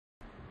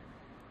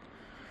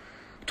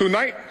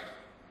Tonight,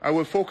 I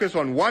will focus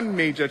on one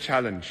major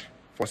challenge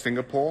for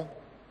Singapore,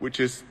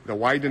 which is the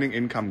widening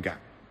income gap,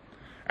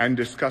 and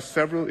discuss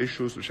several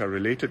issues which are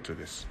related to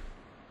this: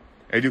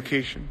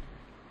 education,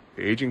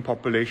 the aging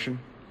population,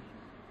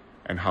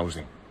 and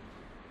housing.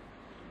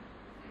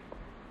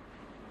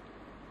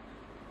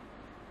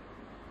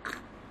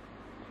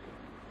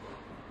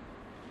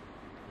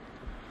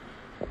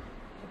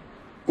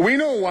 We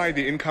know why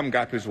the income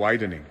gap is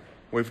widening.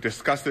 We've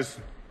discussed this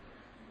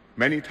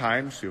many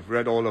times. You've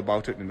read all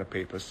about it in the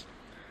papers.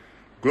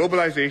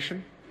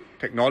 Globalization,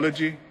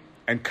 technology,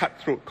 and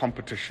cutthroat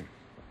competition.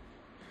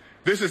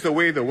 This is the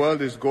way the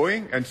world is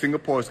going, and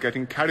Singapore is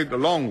getting carried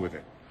along with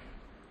it.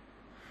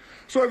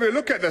 So if we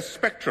look at the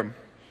spectrum,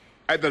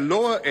 at the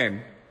lower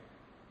end,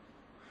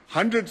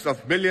 hundreds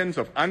of millions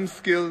of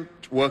unskilled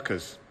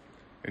workers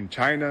in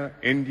China,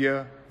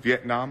 India,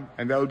 Vietnam,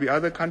 and there will be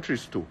other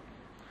countries too,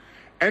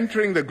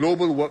 entering the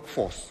global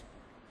workforce,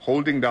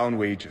 holding down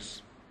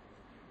wages.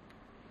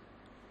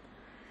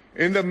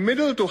 In the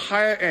middle to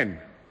higher end,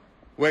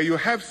 where you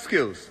have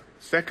skills,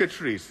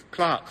 secretaries,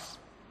 clerks,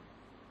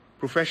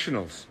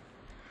 professionals,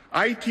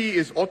 IT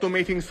is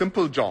automating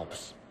simple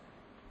jobs.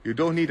 You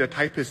don't need a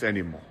typist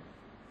anymore.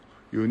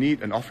 You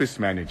need an office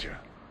manager.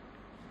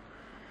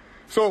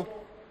 So,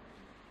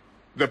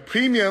 the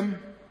premium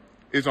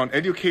is on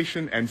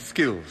education and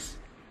skills.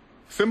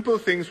 Simple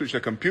things which a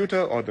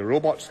computer or the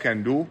robots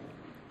can do.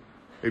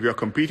 If you're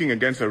competing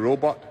against a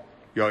robot,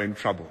 you're in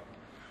trouble.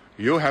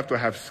 You have to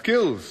have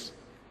skills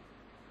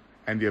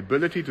and the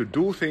ability to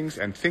do things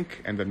and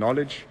think, and the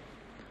knowledge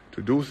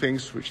to do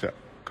things which the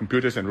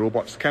computers and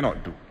robots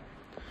cannot do.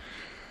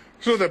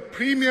 So the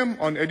premium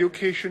on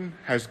education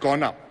has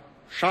gone up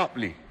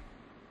sharply.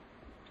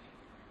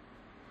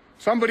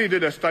 Somebody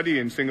did a study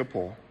in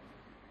Singapore,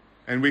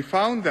 and we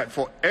found that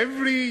for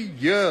every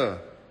year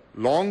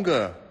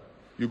longer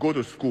you go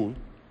to school,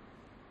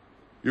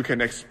 you can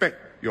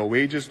expect your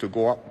wages to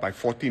go up by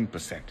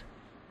 14%.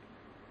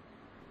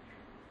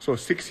 So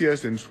 6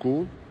 years in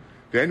school,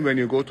 then when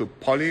you go to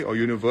poly or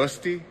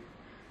university,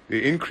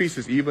 the increase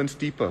is even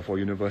steeper for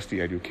university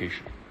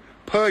education,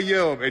 per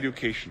year of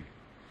education.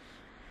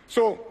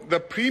 So the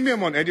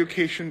premium on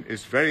education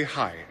is very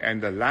high, and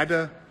the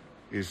ladder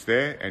is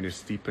there and is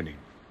steepening.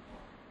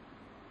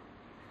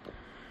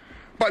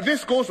 But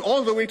this goes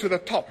all the way to the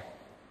top.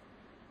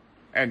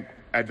 And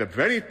at the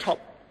very top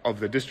of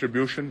the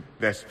distribution,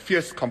 there's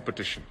fierce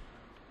competition.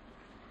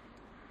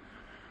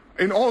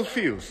 In all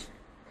fields.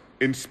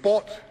 In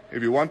sport,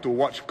 if you want to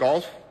watch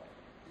golf,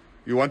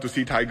 you want to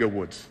see Tiger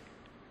Woods.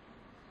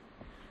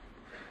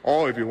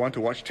 Or if you want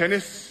to watch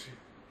tennis,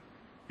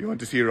 you want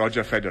to see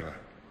Roger Federer.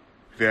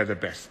 They're the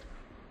best.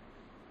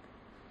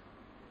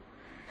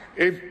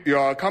 If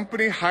you're a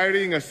company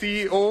hiring a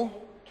CEO,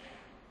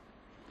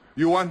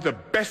 you want the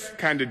best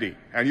candidate,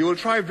 and you will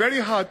try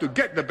very hard to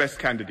get the best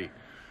candidate.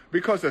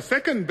 Because the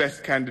second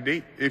best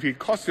candidate, if he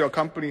costs your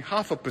company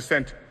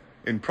 0.5%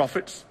 in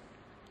profits,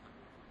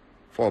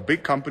 for a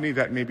big company,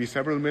 that may be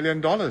several $1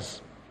 million.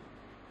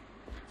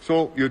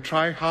 So you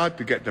try hard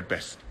to get the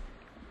best.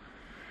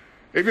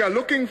 If you are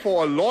looking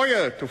for a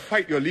lawyer to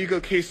fight your legal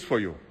case for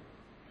you,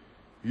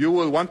 you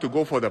will want to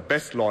go for the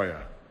best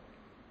lawyer,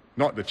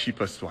 not the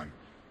cheapest one.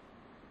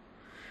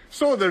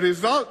 So the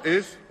result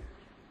is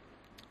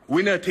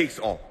winner takes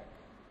all.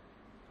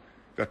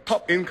 The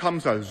top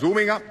incomes are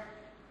zooming up.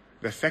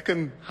 The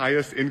second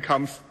highest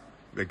incomes,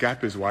 the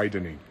gap is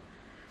widening.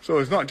 So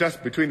it's not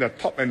just between the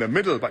top and the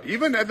middle, but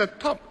even at the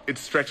top,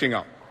 it's stretching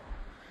out.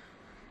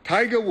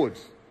 Tiger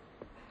Woods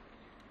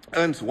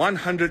earns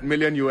 $100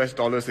 million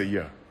a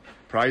year,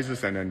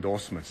 prizes and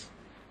endorsements.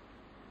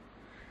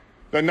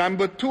 The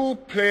number 2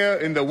 player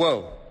in the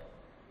world.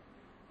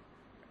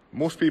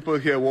 Most people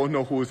here won't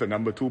know who is the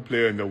number 2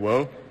 player in the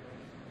world,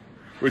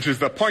 which is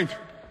the point.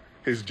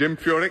 He's Jim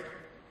Furyk.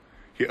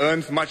 He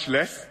earns much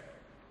less.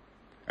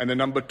 And the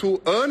number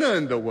 2 earner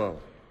in the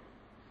world,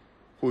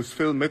 who's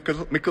Phil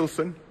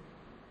Mickelson,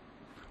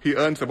 he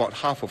earns about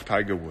half of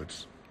Tiger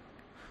Woods.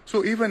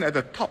 So even at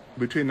the top,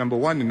 between number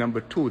 1 and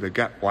number 2, the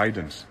gap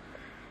widens.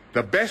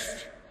 The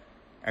best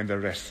and the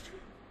rest.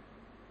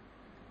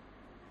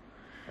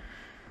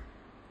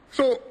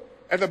 So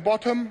at the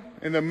bottom,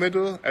 in the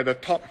middle, at the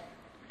top,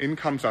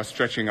 incomes are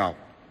stretching out.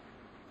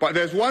 But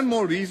there's one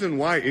more reason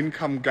why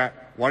income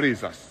gap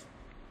worries us,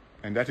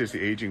 and that is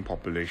the aging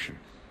population.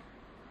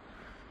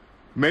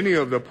 Many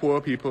of the poor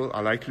people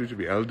are likely to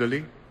be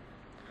elderly,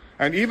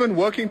 and even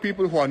working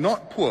people who are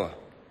not poor,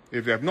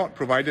 if they have not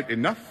provided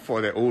enough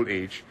for their old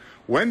age,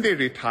 when they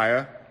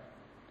retire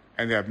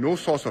and they have no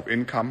source of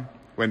income,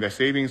 when their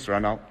savings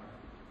run out,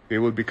 they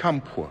will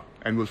become poor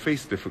and will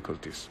face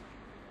difficulties.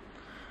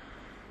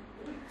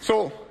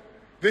 So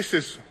this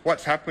is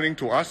what's happening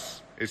to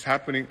us, is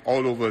happening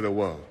all over the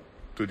world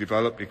to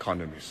developed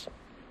economies.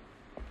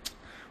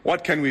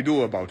 What can we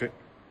do about it?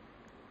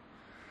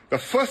 The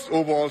first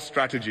overall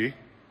strategy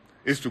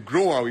is to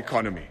grow our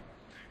economy,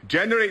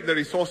 generate the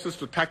resources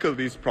to tackle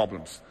these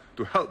problems,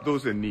 to help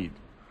those in need.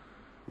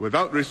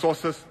 Without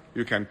resources,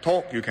 you can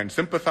talk, you can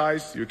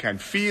sympathize, you can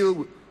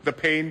feel the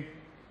pain,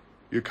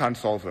 you can't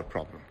solve the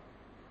problem.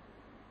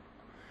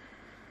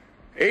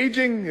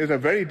 Aging is a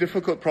very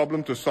difficult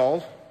problem to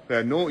solve. There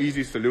are no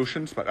easy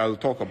solutions, but I'll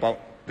talk about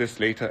this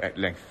later at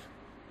length.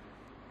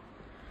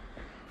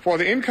 For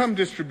the income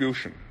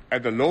distribution,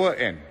 at the lower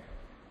end,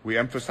 we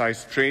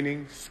emphasize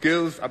training,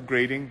 skills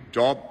upgrading,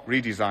 job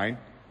redesign,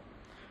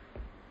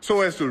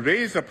 so as to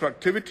raise the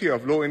productivity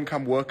of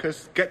low-income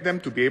workers, get them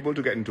to be able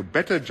to get into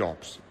better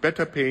jobs,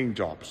 better paying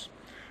jobs,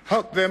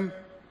 help them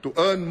to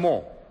earn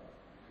more.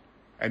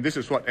 And this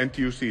is what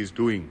NTUC is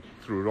doing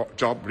through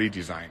job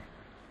redesign.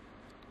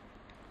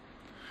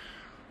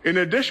 In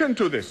addition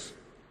to this,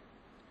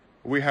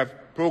 we have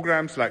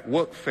programs like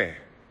Workfare,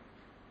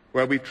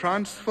 where we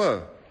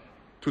transfer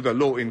to the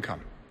low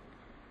income,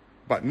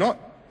 but not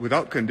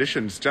without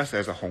conditions, just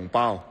as a hong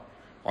bao.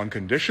 On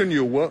condition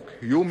you work,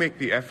 you make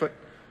the effort,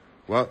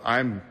 well,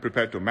 I'm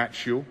prepared to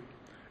match you,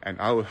 and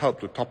I will help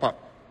to top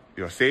up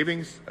your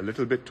savings a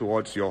little bit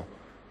towards your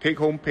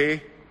take-home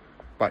pay,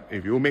 but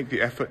if you make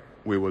the effort,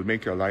 we will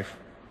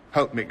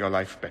help make your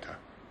life better.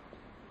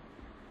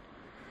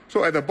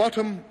 So at the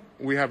bottom,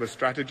 we have a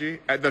strategy.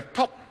 At the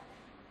top,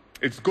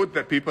 it's good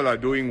that people are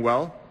doing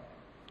well.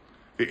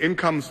 The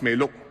incomes may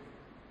look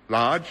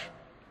large,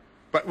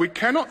 but we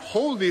cannot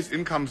hold these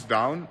incomes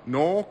down,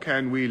 nor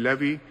can we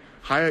levy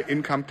higher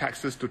income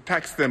taxes to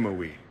tax them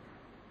away.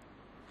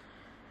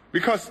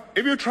 Because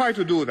if you try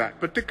to do that,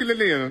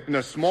 particularly in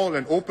a small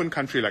and open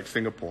country like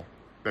Singapore,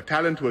 the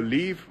talent will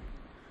leave,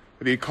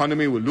 the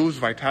economy will lose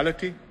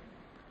vitality,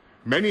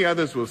 many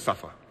others will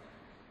suffer.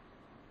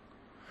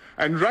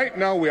 And right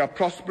now we are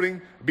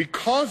prospering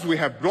because we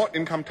have brought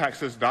income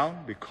taxes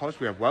down, because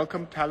we have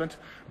welcomed talent,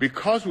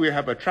 because we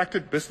have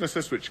attracted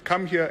businesses which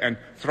come here and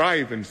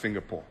thrive in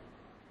Singapore.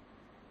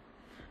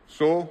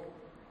 So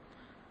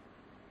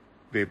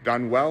they've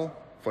done well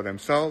for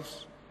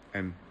themselves,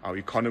 and our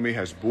economy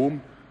has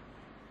boomed.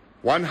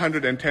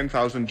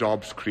 110,000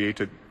 jobs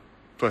created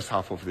first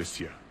half of this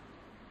year.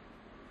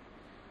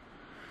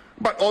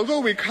 But although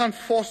we can't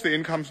force the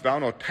incomes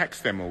down or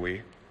tax them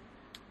away,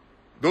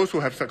 those who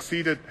have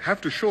succeeded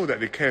have to show that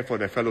they care for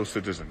their fellow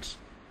citizens.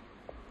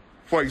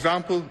 For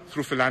example,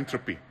 through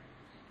philanthropy.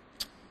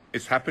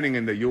 It's happening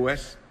in the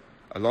US.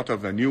 A lot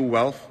of the new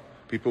wealth,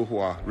 people who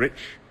are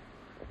rich,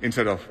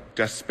 instead of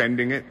just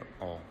spending it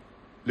or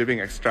living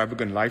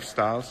extravagant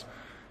lifestyles,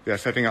 they are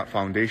setting up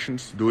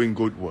foundations, doing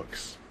good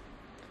works.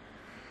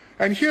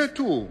 And here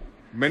too,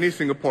 many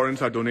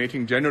Singaporeans are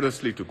donating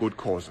generously to good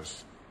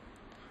causes.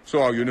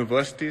 So our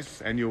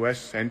universities,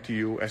 NUS,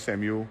 NTU,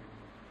 SMU,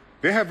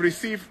 they have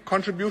received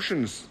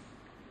contributions,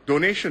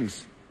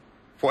 donations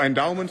for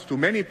endowments to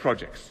many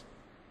projects.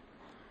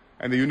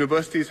 And the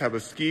universities have a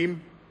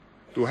scheme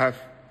to have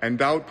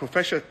endowed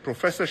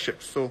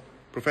professorships, so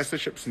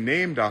professorships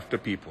named after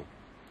people.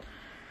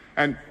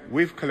 And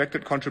we've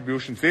collected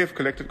contributions, they've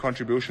collected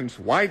contributions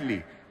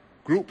widely.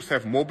 Groups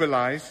have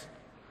mobilized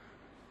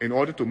in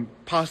order to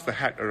pass the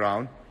hat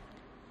around.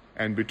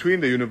 And between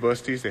the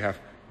universities, they have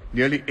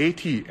nearly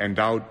 80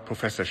 endowed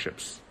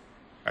professorships.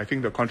 I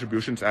think the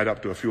contributions add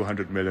up to a few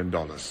 $100 million.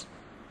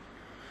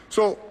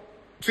 So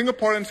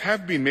Singaporeans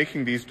have been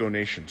making these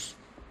donations,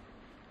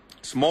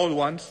 small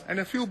ones and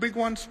a few big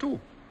ones too.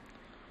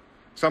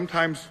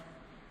 Sometimes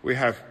we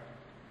have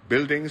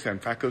buildings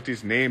and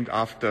faculties named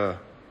after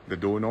the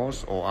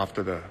donors or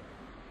after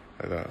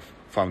the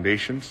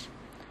foundations.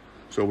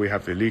 So we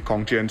have the Lee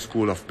Kong Chian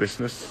School of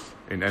Business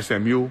in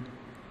SMU.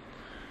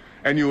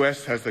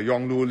 NUS has the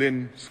Yong Lu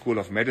Lin School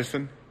of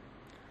Medicine.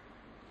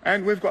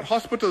 And we've got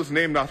hospitals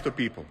named after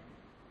people.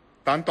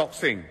 Tan Tock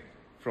Seng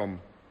from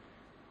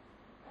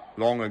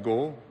long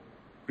ago.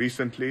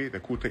 Recently, the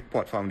Khoo Teck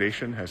Puat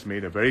Foundation has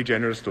made a very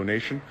generous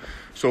donation.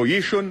 So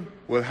Yishun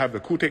will have the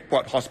Khoo Teck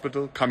Puat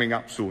Hospital coming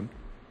up soon.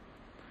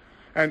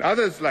 And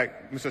others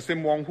like Mr.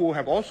 Sim Wong Hu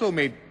have also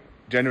made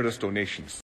generous donations.